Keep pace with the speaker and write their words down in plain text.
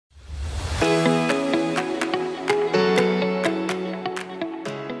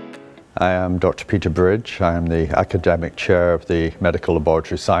I am Dr. Peter Bridge. I am the academic chair of the Medical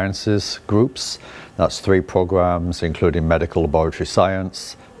Laboratory Sciences groups. That's 3 programs including medical laboratory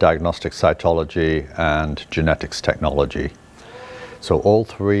science, diagnostic cytology, and genetics technology. So all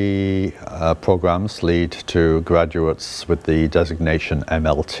 3 programs lead to graduates with the designation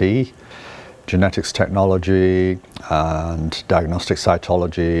MLT. Genetics technology and diagnostic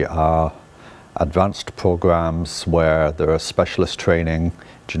cytology are advanced programs where there are specialist training.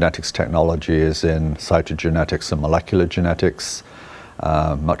 Genetics technology is in cytogenetics and molecular genetics,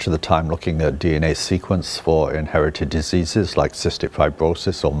 much of the time looking at DNA sequence for inherited diseases like cystic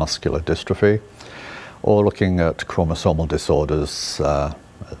fibrosis or muscular dystrophy, or looking at chromosomal disorders,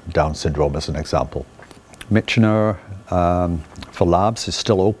 Down syndrome as an example. Michener for labs is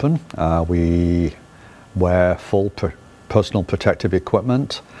still open. We wear full personal protective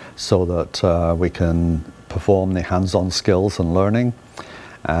equipment so that we can perform the hands-on skills and learning.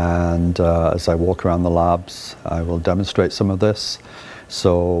 And as I walk around the labs, I will demonstrate some of this.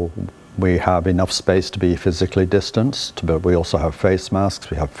 So we have enough space to be physically distanced, but we also have face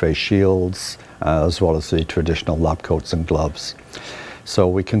masks, we have face shields, as well as the traditional lab coats and gloves. So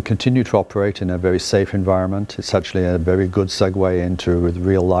we can continue to operate in a very safe environment. It's actually a very good segue into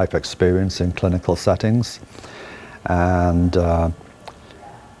real life experience in clinical settings. And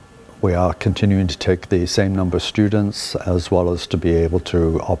we are continuing to take the same number of students, as well as to be able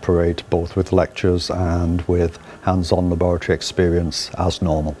to operate both with lectures and with hands-on laboratory experience as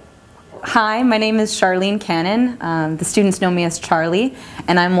normal. Hi, my name is Charlene Cannon. The students know me as Charlie,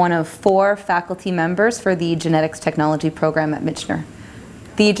 and I'm one of 4 faculty members for the Genetics Technology program at Michener.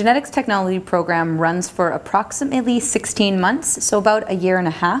 The Genetics Technology program runs for approximately 16 months, so about a year and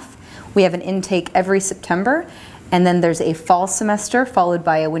a half. We have an intake every September, and then there's a fall semester followed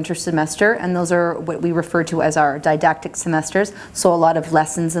by a winter semester, and those are what we refer to as our didactic semesters, so a lot of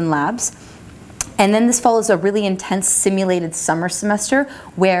lessons and labs. And then this follows a really intense simulated summer semester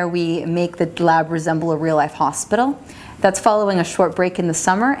where we make the lab resemble a real-life hospital. That's following a short break in the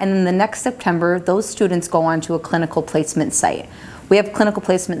summer, and then the next September, those students go on to a clinical placement site. We have clinical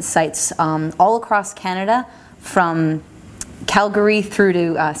placement sites all across Canada, from Calgary through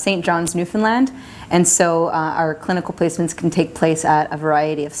to St. John's, Newfoundland. And so our clinical placements can take place at a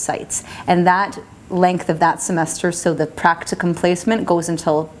variety of sites. And that length of that semester, so the practicum placement, goes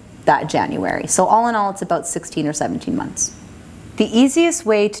until that January. So all in all, it's about 16 or 17 months. The easiest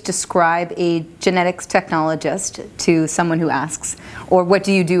way to describe a genetics technologist to someone who asks, or what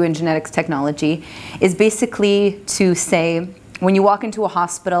do you do in genetics technology, is basically to say, when you walk into a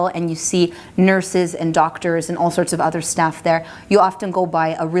hospital and you see nurses and doctors and all sorts of other staff there, you often go by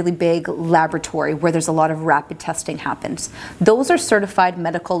a really big laboratory where there's a lot of rapid testing happens. Those are certified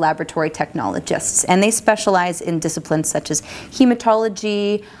medical laboratory technologists, and they specialize in disciplines such as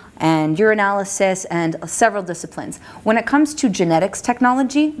hematology and urinalysis and several disciplines. When it comes to genetics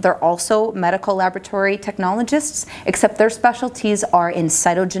technology, they're also medical laboratory technologists, except their specialties are in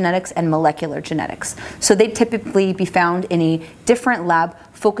cytogenetics and molecular genetics. So they typically be found in a different lab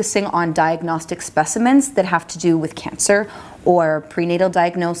focusing on diagnostic specimens that have to do with cancer or prenatal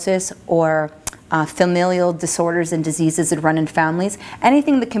diagnosis or familial disorders and diseases that run in families.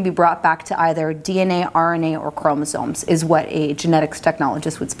 Anything that can be brought back to either DNA, RNA, or chromosomes is what a genetics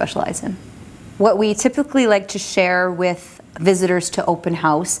technologist would specialize in. What we typically like to share with visitors to open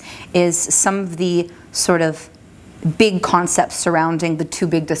house is some of the sort of big concepts surrounding the 2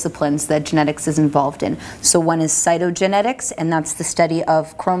 big disciplines that genetics is involved in. So one is cytogenetics, and that's the study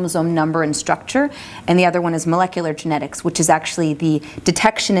of chromosome number and structure, and the other one is molecular genetics, which is actually the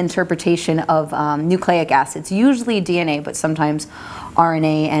detection interpretation of nucleic acids, usually DNA, but sometimes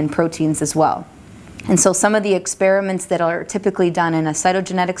RNA and proteins as well. And so some of the experiments that are typically done in a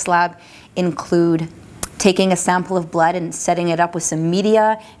cytogenetics lab include taking a sample of blood and setting it up with some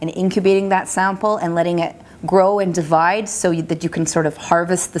media and incubating that sample and letting it grow and divide so that you can sort of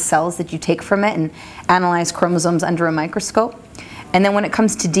harvest the cells that you take from it and analyze chromosomes under a microscope. And then when it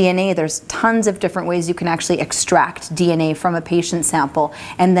comes to DNA, there's tons of different ways you can actually extract DNA from a patient sample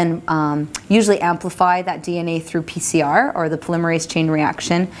and then usually amplify that DNA through PCR, or the polymerase chain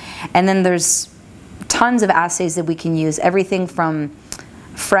reaction. And then there's tons of assays that we can use, everything from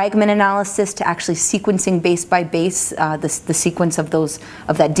fragment analysis to actually sequencing base by base the sequence of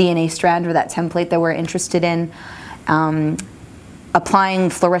that DNA strand or that template that we're interested in. Applying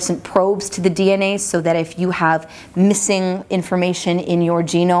fluorescent probes to the DNA so that if you have missing information in your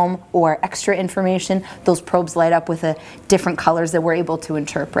genome or extra information, those probes light up with different colors that we're able to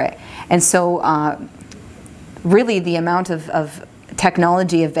interpret. And so really the amount of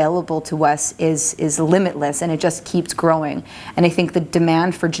technology available to us is limitless, and it just keeps growing. And I think the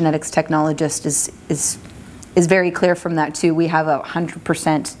demand for genetics technologists is very clear from that too. We have a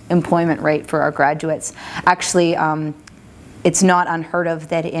 100% employment rate for our graduates. Actually, it's not unheard of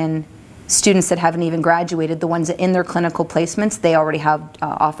that in students that haven't even graduated, the ones that in their clinical placements, they already have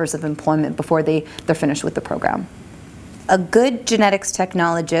offers of employment before they're finished with the program. A good genetics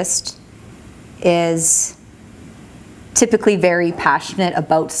technologist is typically very passionate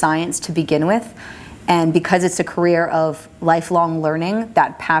about science to begin with, and because it's a career of lifelong learning,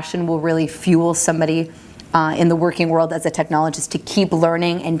 that passion will really fuel somebody in the working world as a technologist to keep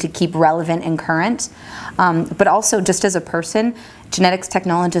learning and to keep relevant and current. But also just as a person, genetics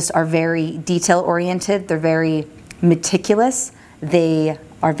technologists are very detail-oriented, they're very meticulous, they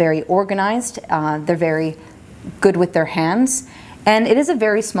are very organized, they're very good with their hands. And it is a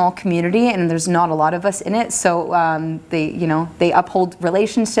very small community, and there's not a lot of us in it, so they uphold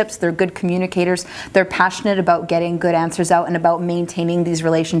relationships, they're good communicators, they're passionate about getting good answers out and about maintaining these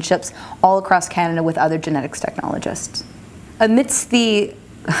relationships all across Canada with other genetics technologists. Amidst the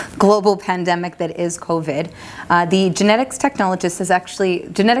global pandemic that is COVID, the genetics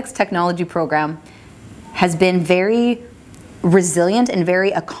technology program has been very resilient and very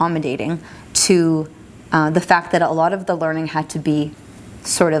accommodating to the fact that a lot of the learning had to be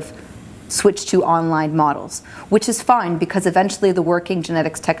sort of switched to online models, which is fine because eventually the working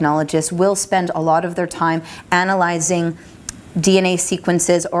genetics technologists will spend a lot of their time analyzing DNA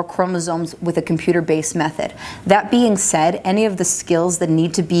sequences or chromosomes with a computer-based method. That being said, any of the skills that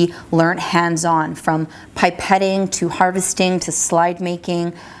need to be learned hands-on, from pipetting to harvesting to slide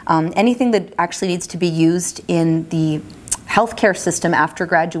making, anything that actually needs to be used in the healthcare system after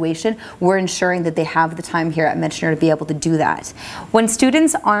graduation, we're ensuring that they have the time here at Michener to be able to do that. When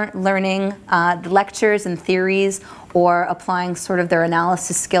students aren't learning the lectures and theories or applying sort of their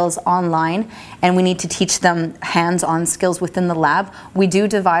analysis skills online, and we need to teach them hands-on skills within the lab, we do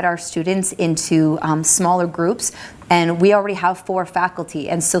divide our students into smaller groups, and we already have 4 faculty,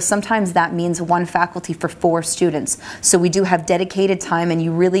 and so sometimes that means 1 faculty for 4 students. So we do have dedicated time, and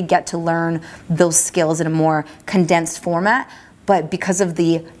you really get to learn those skills in a more condensed format. But because of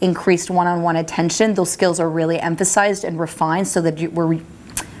the increased one-on-one attention, those skills are really emphasized and refined so that we're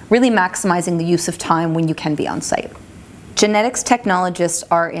really maximizing the use of time when you can be on site. Genetics technologists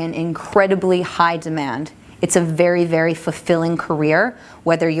are in incredibly high demand. It's a very, very fulfilling career,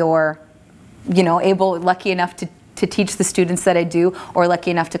 whether you're lucky enough to teach the students that I do, or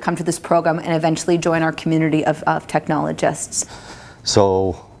lucky enough to come to this program and eventually join our community of technologists.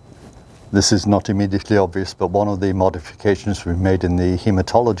 So this is not immediately obvious, but one of the modifications we've made in the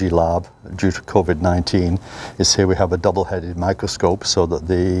hematology lab due to COVID-19 is here we have a double-headed microscope so that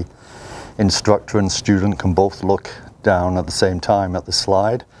the instructor and student can both look down at the same time at the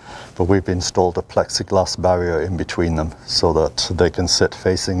slide, but we've installed a plexiglass barrier in between them so that they can sit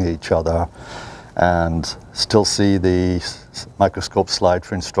facing each other and still see the microscope slide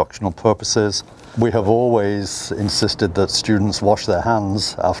for instructional purposes. We have always insisted that students wash their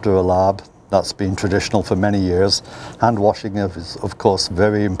hands after a lab. That's been traditional for many years. Hand washing is, of course,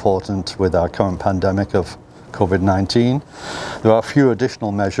 very important with our current pandemic of COVID-19. There are a few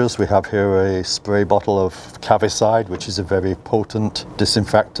additional measures. We have here a spray bottle of Cavicide, which is a very potent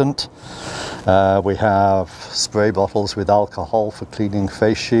disinfectant. We have spray bottles with alcohol for cleaning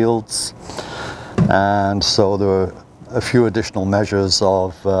face shields. And so there are a few additional measures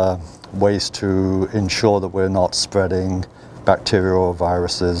of ways to ensure that we're not spreading bacteria or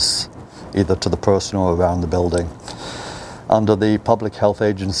viruses either to the person or around the building. Under the Public Health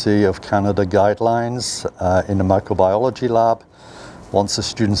Agency of Canada guidelines in the microbiology lab, once the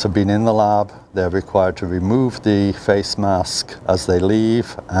students have been in the lab, they're required to remove the face mask as they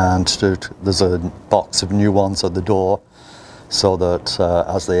leave, and there's a box of new ones at the door so that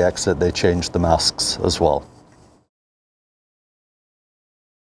as they exit they change the masks as well.